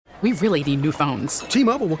we really need new phones.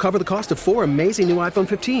 T-Mobile will cover the cost of 4 amazing new iPhone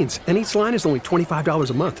 15s, and each line is only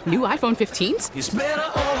 $25 a month. New iPhone 15s? It's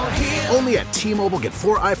better over here. Only at T-Mobile, get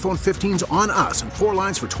 4 iPhone 15s on us and 4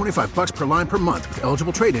 lines for $25 per line per month with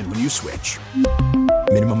eligible trade-in when you switch.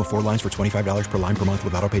 Minimum of 4 lines for $25 per line per month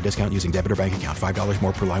with autopay discount using debit or bank account. $5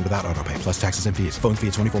 more per line without autopay, plus taxes and fees. Phone fee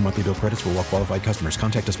at 24 monthly bill credits for well-qualified customers.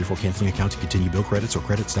 Contact us before canceling account to continue bill credits or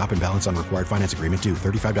credit stop and balance on required finance agreement due.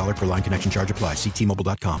 $35 per line connection charge applies. See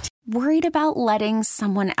T-Mobile.com. Worried about letting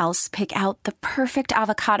someone else pick out the perfect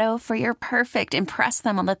avocado for your perfect impress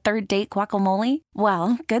them on the third date guacamole?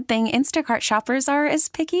 Well, good thing Instacart shoppers are as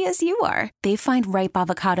picky as you are. They find ripe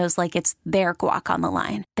avocados like it's their guac on the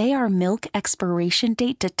line. They are milk expiration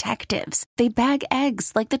date detectives. They bag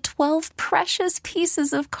eggs like the 12 precious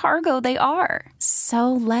pieces of cargo they are.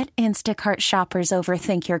 So let Instacart shoppers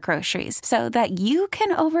overthink your groceries so that you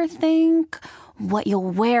can overthink what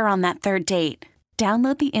you'll wear on that third date.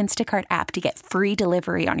 Download the Instacart app to get free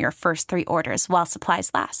delivery on your first 3 orders while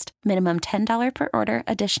supplies last. Minimum $10 per order.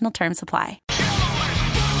 Additional terms apply.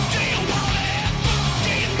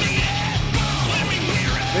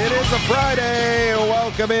 It is a Friday.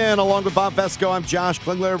 Welcome in. Along with Bob Fesco, I'm Josh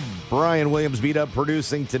Klingler. Brian Williams beat up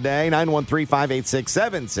producing today.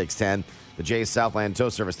 913-586-7610. The Jay's Southland Tow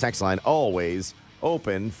Service text line always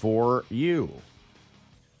open for you.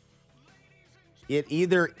 It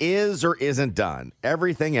either is or isn't done.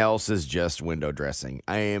 Everything else is just window dressing.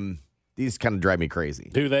 These kind of drive me crazy.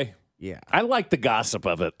 Do they? Yeah. I like the gossip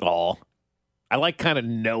of it all. I like kind of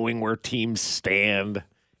knowing where teams stand.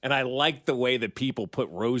 And I like the way that people put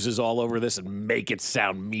roses all over this and make it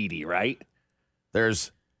sound meaty, right?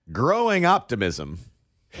 There's growing optimism,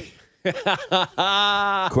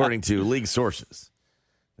 according to league sources,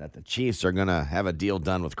 that the Chiefs are going to have a deal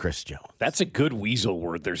done with Chris Jones. That's a good weasel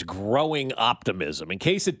word. There's growing optimism. In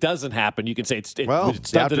case it doesn't happen, you can say it's the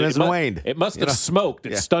stunted. optimism waned. It must have smoked.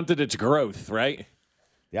 It stunted its growth, right?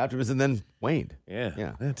 The optimism then waned.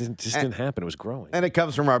 Yeah. It didn't happen. It was growing. And it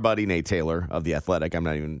comes from our buddy Nate Taylor of The Athletic. I'm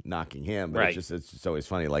not even knocking him, but right. it's just always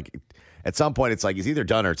funny. Like, at some point, it's like it's either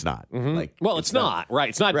done or it's not. Mm-hmm. Like, it's not. Right.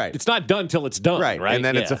 It's not. Right. It's not done till it's done. Right. And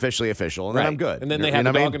then it's officially official, and then I'm good. And then they have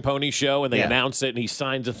the dog and pony show, and they announce it, and he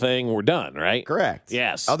signs a thing. We're done. Right. Correct.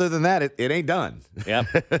 Yes. Other than that, it ain't done. Yep.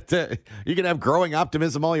 You can have growing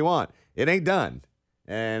optimism all you want. It ain't done,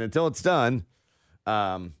 and until it's done,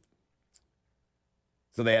 so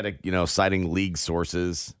they had to, citing league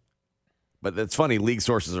sources. But it's funny. League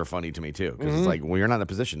sources are funny to me, too, because it's like, well, you're not in a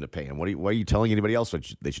position to pay him. Why are you telling anybody else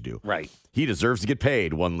what they should do? Right. He deserves to get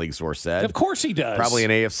paid, one league source said. Of course he does. Probably an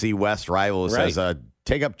AFC West rival who says,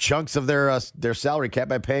 take up chunks of their salary cap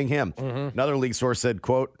by paying him. Another league source said,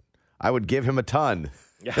 quote, I would give him a ton.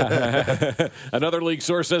 Another league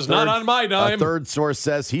source says, not on my dime. A third source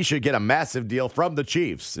says he should get a massive deal from the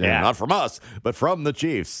Chiefs. Yeah. Not from us, but from the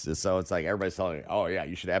Chiefs. So it's like everybody's telling me, oh, yeah,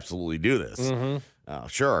 you should absolutely do this.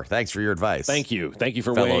 Sure. Thanks for your advice. Thank you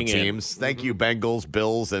for fellow weighing teams. in. Thank you, Bengals,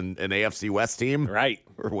 Bills, and an AFC West team. Right.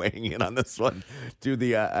 We're weighing in on this one to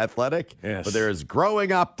the Athletic. Yes. But there is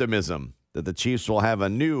growing optimism that the Chiefs will have a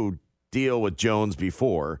new deal with Jones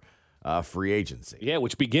before free agency. Yeah,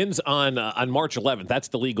 which begins on March 11th. That's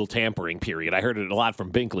the legal tampering period. I heard it a lot from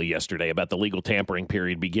Binkley yesterday about the legal tampering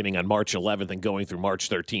period beginning on March 11th and going through March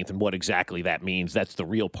 13th and what exactly that means. That's the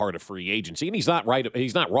real part of free agency. And he's not right.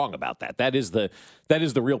 He's not wrong about that. That is the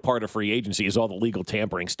real part of free agency is all the legal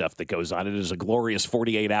tampering stuff that goes on. It is a glorious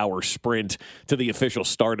 48-hour sprint to the official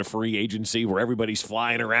start of free agency where everybody's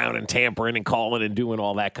flying around and tampering and calling and doing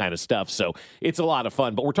all that kind of stuff. So it's a lot of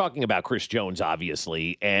fun. But we're talking about Chris Jones,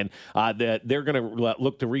 obviously, and they're going to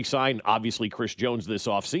look to re-sign, obviously, Chris Jones this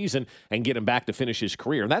offseason and get him back to finish his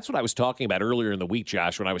career. And that's what I was talking about earlier in the week,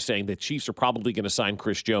 Josh, when I was saying the Chiefs are probably going to sign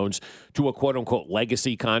Chris Jones to a quote-unquote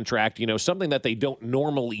legacy contract, something that they don't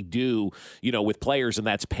normally do, with players, and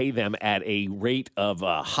that's pay them at a rate of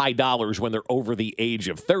high dollars when they're over the age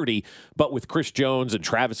of 30. But with Chris Jones and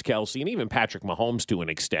Travis Kelce and even Patrick Mahomes to an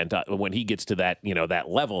extent, when he gets to that, that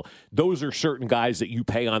level, those are certain guys that you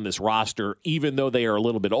pay on this roster, even though they are a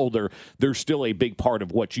little bit older. They're still a big part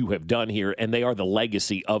of what you have done here, and they are the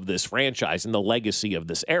legacy of this franchise and the legacy of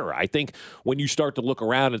this era. I think when you start to look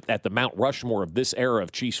around at the Mount Rushmore of this era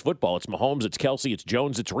of Chiefs football, it's Mahomes, it's Kelce, it's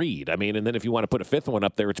Jones, it's Reed. I mean, and then if you want to put a fifth one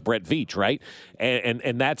up there, it's Brett Veach, right?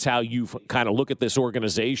 And that's how you kind of look at this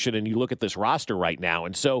organization and you look at this roster right now.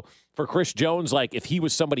 And so for Chris Jones, like if he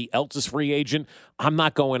was somebody else's free agent, I'm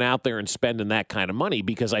not going out there and spending that kind of money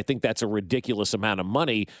because I think that's a ridiculous amount of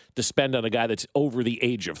money to spend on a guy that's over the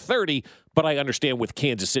age of 30. But I understand with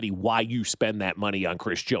Kansas City why you spend that money on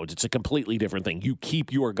Chris Jones. It's a completely different thing. You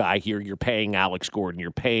keep your guy here. You're paying Alex Gordon.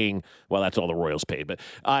 You're paying, well, that's all the Royals paid. But,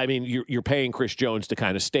 I mean, you're paying Chris Jones to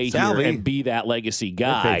kind of stay here and be that legacy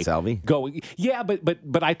guy. Yeah,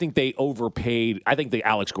 but I think they overpaid. I think the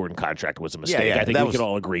Alex Gordon contract was a mistake. I think we can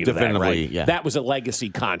all agree to that, right? Yeah. That was a legacy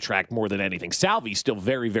contract more than anything. Salvi's still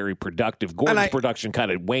very, very productive. Gordon's production kind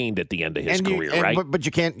of waned at the end of his career, right? But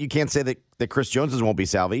you can't say that Chris Jones's won't be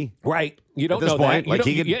Salvi. Right. You don't know point, that.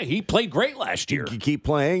 He played great last year. You keep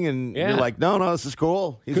playing, and you're like, no, this is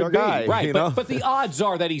cool. He's our guy. Right, but the odds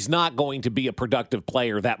are that he's not going to be a productive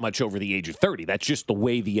player that much over the age of 30. That's just the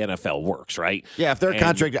way the NFL works, right? Yeah, if their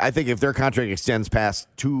contract extends past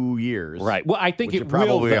 2 years. Right. Well, I think it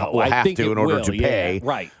probably will have to in order to pay. Yeah,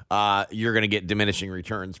 right. You're going to get diminishing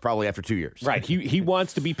returns probably after 2 years. Right. He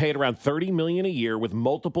wants to be paid around $30 million a year with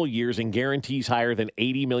multiple years and guarantees higher than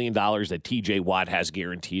 $80 million that TJ Watt has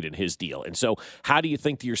guaranteed in his deal. And so how do you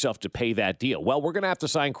think to yourself to pay that deal? Well, we're going to have to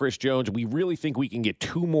sign Chris Jones. We really think we can get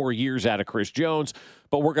 2 more years out of Chris Jones,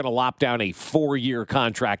 but we're going to lop down a 4-year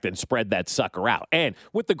contract and spread that sucker out. And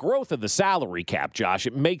with the growth of the salary cap, Josh,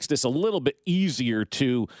 it makes this a little bit easier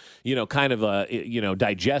to,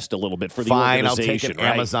 digest a little bit for the organization. I'll take an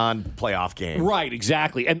right? Amazon playoff game. Right,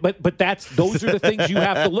 exactly. And but those are the things you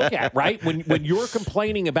have to look at, right? When you're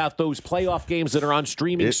complaining about those playoff games that are on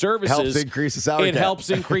streaming services, helps increase the salary cap. It helps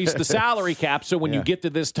increase the salary cap. So when you get to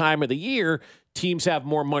this time of the year, teams have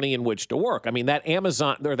more money in which to work. I mean, that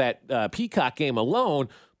Amazon or that Peacock game alone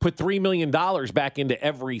put $3 million back into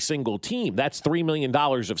every single team. That's $3 million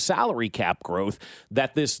of salary cap growth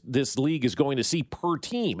that this league is going to see per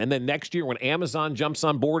team. And then next year when Amazon jumps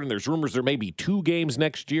on board, and there's rumors there may be 2 games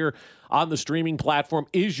next year on the streaming platform,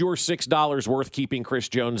 is your $6 worth keeping Chris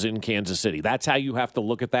Jones in Kansas City? That's how you have to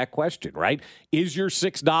look at that question, right? Is your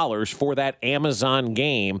 $6 for that Amazon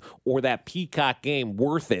game or that Peacock game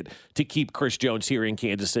worth it to keep Chris Jones here in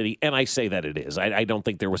Kansas City? And I say that it is. I don't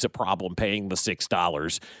think there was a problem paying the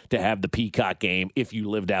 $6 to have the Peacock game if you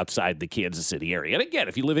lived outside the Kansas City area. And again,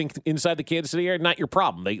 if you live inside the Kansas City area, not your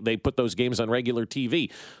problem. They put those games on regular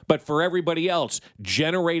TV. But for everybody else,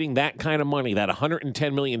 generating that kind of money, that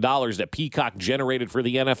 $110 million that Peacock generated for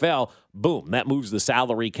the NFL, boom, that moves the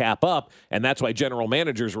salary cap up. And that's why general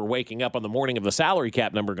managers were waking up on the morning of the salary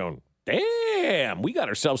cap number going, damn, we got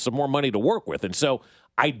ourselves some more money to work with. And so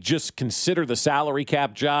I just consider the salary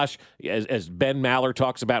cap, Josh, as Ben Maller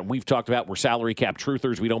talks about, and we've talked about, we're salary cap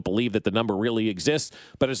truthers. We don't believe that the number really exists.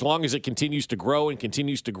 But as long as it continues to grow and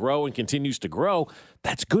continues to grow and continues to grow,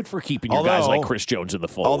 that's good for keeping your guys like Chris Jones in the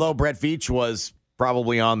fold. Although Brett Veach was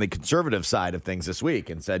probably on the conservative side of things this week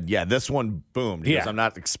and said, yeah, this one boomed because I'm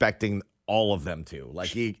not expecting all of them to. Like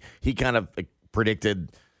he kind of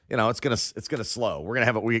predicted, it's gonna slow. We're gonna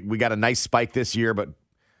have we got a nice spike this year, but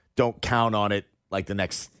don't count on it like the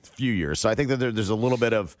next few years. So I think that there's a little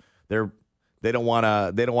bit of they don't want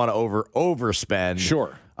to overspend.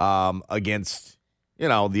 Sure. Against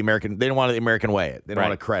the American. They don't want the American way. They don't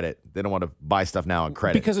want to credit. They don't want to buy stuff now on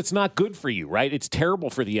credit because it's not good for you, right? It's terrible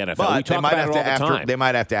for the NFL. But we talk about it all the time. They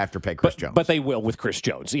might have to afterpay Chris Jones, but they will with Chris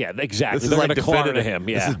Jones. Yeah, exactly. They're going to claw to him.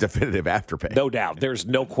 Yeah, this is definitive afterpay. No doubt. There's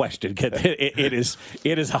no question. It is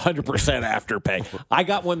 100% afterpay. I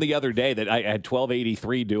got one the other day that I had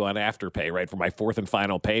 $12.83 due on afterpay, right, for my 4th and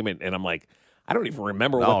final payment, and I'm like, I don't even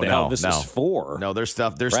remember what the hell this is for. No, there's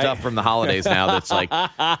stuff. There's stuff from the holidays now that's like,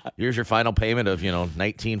 here's your final payment of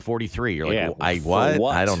 $19.43. You're like,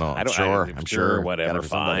 what? I don't know. I'm sure. Whatever.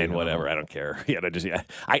 Fine. Whatever. I don't care.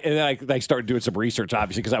 I started doing some research,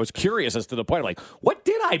 obviously, because I was curious as to the point. Like, what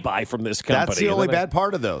did I buy from this company? That's the only bad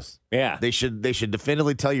part of those. Yeah, they should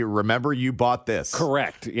definitively tell you. Remember, you bought this.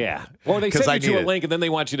 Correct. Yeah. Or they send you a link and then they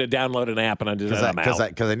want you to download an app, and because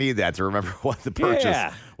I need that to remember what the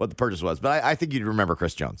purchase was. But I think you'd remember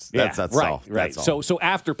Chris Jones. That's right. all. Right. That's all. So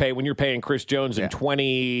Afterpay, when you're paying Chris Jones in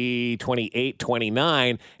 20, 28,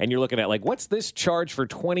 29, and you're looking at like, what's this charge for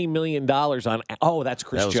 $20 million on? Oh, that's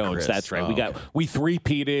Chris Jones. Chris. That's right. We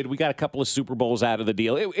three-peated. We got a couple of Super Bowls out of the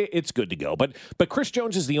deal. It's good to go. But Chris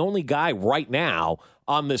Jones is the only guy right now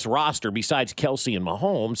on this roster besides Kelsey and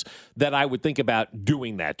Mahomes that I would think about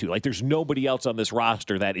doing that to. Like, there's nobody else on this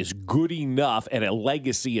roster that is good enough and a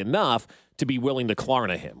legacy enough to be willing to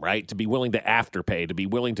Klarna him, right? To be willing to Afterpay, to be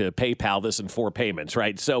willing to PayPal this in 4 payments,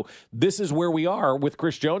 right? So this is where we are with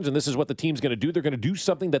Chris Jones, and this is what the team's going to do. They're going to do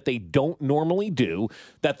something that they don't normally do,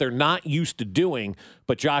 that they're not used to doing.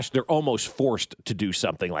 But, Josh, they're almost forced to do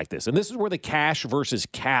something like this. And this is where the cash versus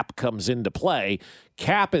cap comes into play.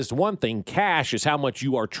 Cap is one thing. Cash is how much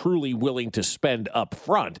you are truly willing to spend up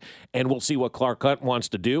front. And we'll see what Clark Hunt wants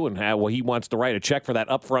to do and how he wants to write a check for that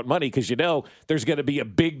upfront money, because there's going to be a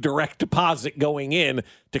big direct deposit going in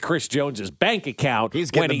to Chris Jones's bank account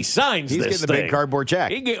when he signs this thing. He's getting a big cardboard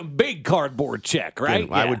check. He's getting a big cardboard check, right?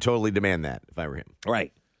 Yeah, I would totally demand that if I were him.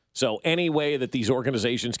 Right. So any way that these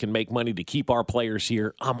organizations can make money to keep our players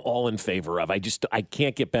here, I'm all in favor of. I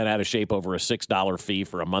can't get bent out of shape over a $6 fee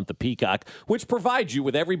for a month of Peacock, which provides you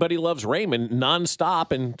with Everybody Loves Raymond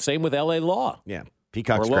nonstop, and same with LA Law. Yeah.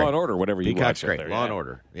 Peacock's or Law great. and Order, whatever you watch. Peacock's great. There, Law yeah. and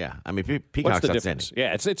Order. Yeah. I mean, Peacock's What's the outstanding. difference?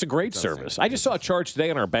 Yeah, it's a great service. I just saw a charge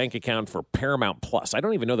today on our bank account for Paramount Plus. I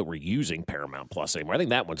don't even know that we're using Paramount Plus anymore. I think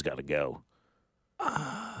that one's got to go.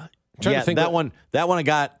 Yeah, that one I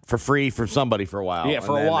got for free from somebody for a while. Yeah,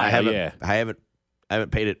 for a while. I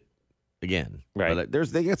haven't paid it again. Right.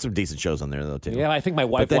 But they got some decent shows on there though too. Yeah, I think my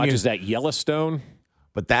wife watches that Yellowstone.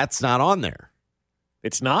 But that's not on there.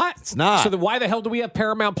 It's not? It's not. So then why the hell do we have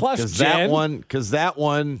Paramount Plus, Because that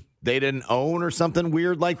one they didn't own or something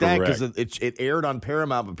weird like that, because it aired on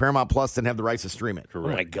Paramount, but Paramount Plus didn't have the rights to stream it. Correct.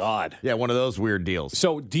 Oh, my God. Yeah, one of those weird deals.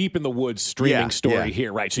 So Deep in the Woods streaming story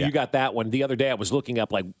here, right? So you got that one. The other day I was looking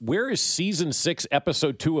up, where is Season 6,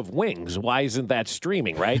 Episode 2 of Wings? Why isn't that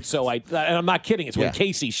streaming, right? So and I'm not kidding. It's when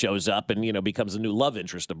Casey shows up and, becomes the new love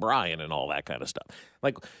interest of Brian and all that kind of stuff.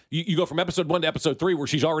 You go from Episode 1 to Episode 3 where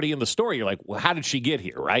she's already in the story. You're like, well, how did she get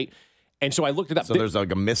here, right? And so I looked it up. So there's a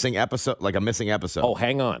missing episode, Oh,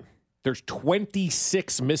 hang on. There's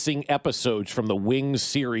 26 missing episodes from the Wings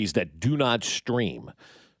series that do not stream.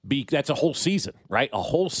 That's a whole season, right? A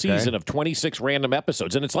whole season of 26 random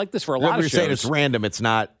episodes, and it's like this for a lot of shows. You're saying it's random. It's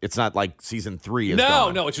not like season 3 is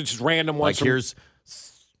gone. No, it's just random ones. Here's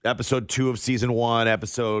Episode 2 of Season 1,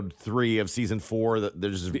 Episode 3 of Season 4.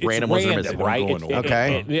 There's just random ones that are missing. Right?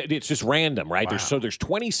 Okay. It's just random, right? Wow. There's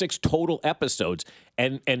 26 total episodes,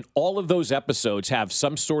 and all of those episodes have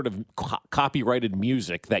some sort of copyrighted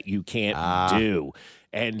music that you can't do.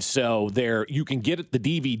 And so you can get the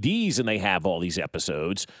DVDs, and they have all these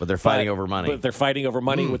episodes. But they're fighting over money. But they're fighting over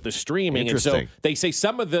money with the streaming. And so they say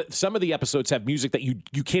some of the episodes have music that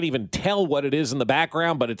you can't even tell what it is in the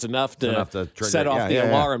background, but it's enough to set off the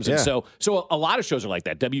alarms. Yeah. And so a lot of shows are like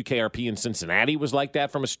that. WKRP in Cincinnati was like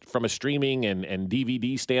that from a streaming and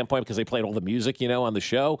DVD standpoint, because they played all the music, on the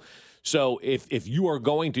show. So if you are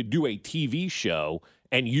going to do a TV show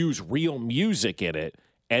and use real music in it,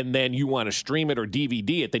 and then you want to stream it or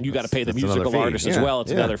DVD it, then you got to pay the musical artist as well.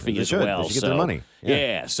 It's another fee as well. They should get their money.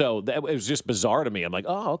 Yeah, so it was just bizarre to me. I'm like,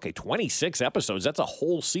 oh, okay, 26 episodes. That's a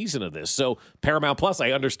whole season of this. So Paramount Plus,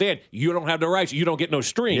 I understand. You don't have the rights. You don't get no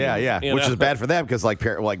stream. Yeah. Which is bad for them, because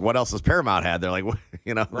what else has Paramount had? They're like,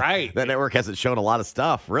 right. That network hasn't shown a lot of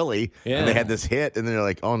stuff, really. Yeah. And they had this hit, and they're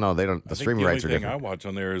like, oh, no, they don't. The streaming rights are different. The only thing I watch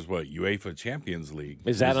on there is UEFA Champions League.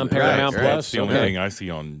 Is that on Paramount Plus? That's the only thing I see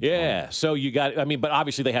on. Yeah, so you got, but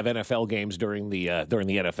obviously they have NFL games during the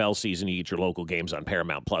NFL season. You get your local games on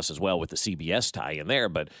Paramount Plus as well with the CBS tie in there.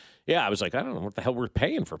 But yeah, I was like, I don't know what the hell we're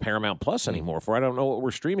paying for Paramount Plus anymore for. I don't know what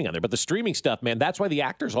we're streaming on there. But the streaming stuff, man, that's why the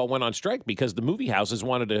actors all went on strike, because the movie houses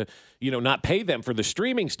wanted to, not pay them for the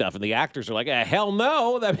streaming stuff. And the actors are like, hell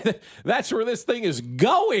no, that's where this thing is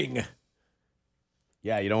going.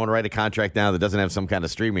 Yeah, you don't want to write a contract now that doesn't have some kind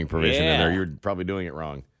of streaming provision in there. You're probably doing it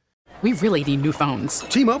wrong. We really need new phones.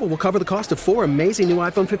 T-Mobile will cover the cost of 4 amazing new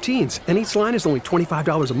iPhone 15s, and each line is only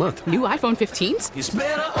 $25 a month. New iPhone 15s? It's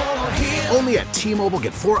better over here. Only at T-Mobile,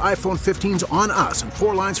 get 4 iPhone 15s on us and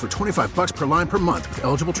 4 lines for $25 per line per month with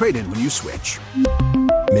eligible trade-in when you switch.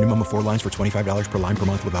 Minimum of 4 lines for $25 per line per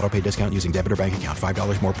month with autopay discount using debit or bank account.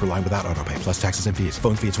 $5 more per line without autopay, plus taxes and fees.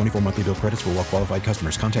 Phone fee at 24 monthly bill credits for well-qualified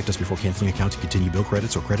customers. Contact us before canceling account to continue bill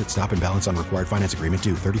credits or credit stop and balance on required finance agreement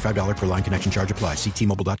due. $35 per line connection charge applies. See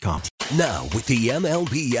T-Mobile.com. Now, with the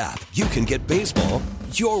MLB app, you can get baseball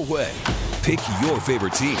your way. Pick your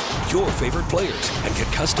favorite team, your favorite players, and get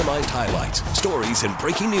customized highlights, stories, and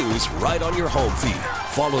breaking news right on your home feed.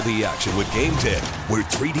 Follow the action with Game 10, where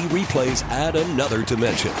 3D replays add another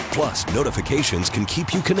dimension. Plus, notifications can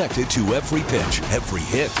keep you connected to every pitch, every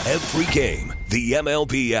hit, every game. The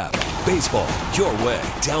MLB app. Baseball your way.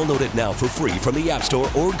 Download it now for free from the App Store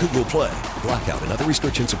or Google Play. Blackout and other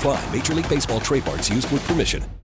restrictions apply. Major League Baseball trademarks used with permission.